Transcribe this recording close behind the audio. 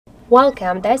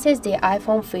Welcome, this is the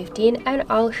iPhone 15 and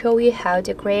I'll show you how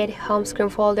to create home screen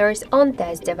folders on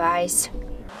this device.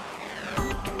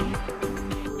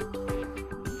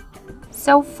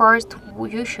 So first,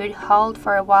 you should hold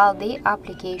for a while the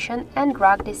application and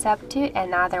drag this up to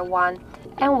another one.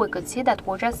 And we could see that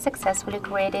we just successfully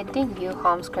created the new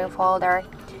home screen folder.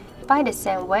 By the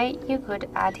same way, you could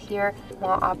add here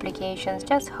more applications,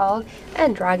 just hold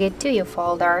and drag it to your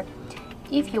folder.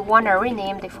 If you want to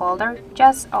rename the folder,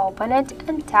 just open it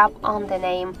and tap on the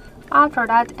name. After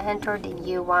that, enter the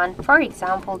new one, for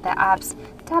example the apps.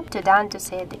 Tap to done to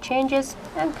save the changes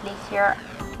and click here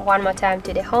one more time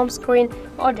to the home screen,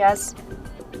 or just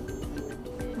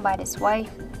by this way.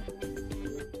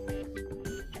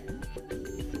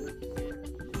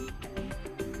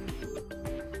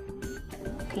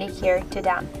 Click here to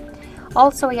done.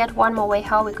 Also, we had one more way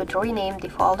how we could rename the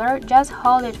folder. Just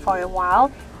hold it for a while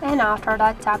and after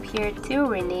that tap here to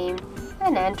rename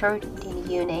and enter the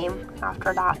new name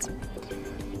after that.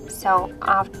 So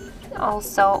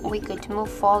also we could move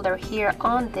folder here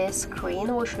on this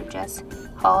screen. We should just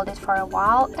hold it for a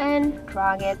while and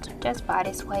drag it just by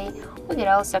this way. We could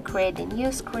also create the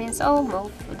new screens or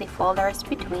move the folders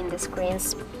between the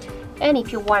screens. And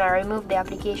if you want to remove the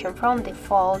application from the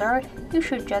folder, you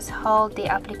should just hold the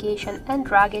application and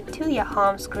drag it to your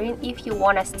home screen if you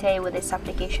want to stay with this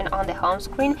application on the home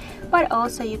screen. But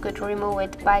also you could remove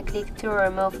it by click to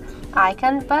remove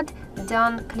icon, but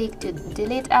don't click to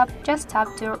delete app, just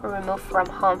tap to remove from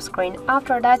home screen.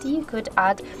 After that you could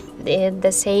add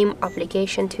the same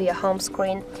application to your home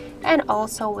screen. And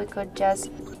also we could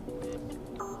just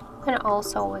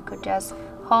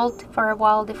hold for a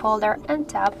while the folder and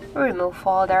tap remove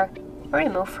folder,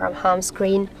 remove from home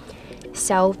screen.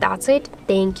 So that's it.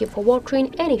 Thank you for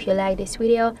watching, and if you like this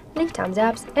video, leave thumbs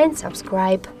up and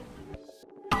subscribe.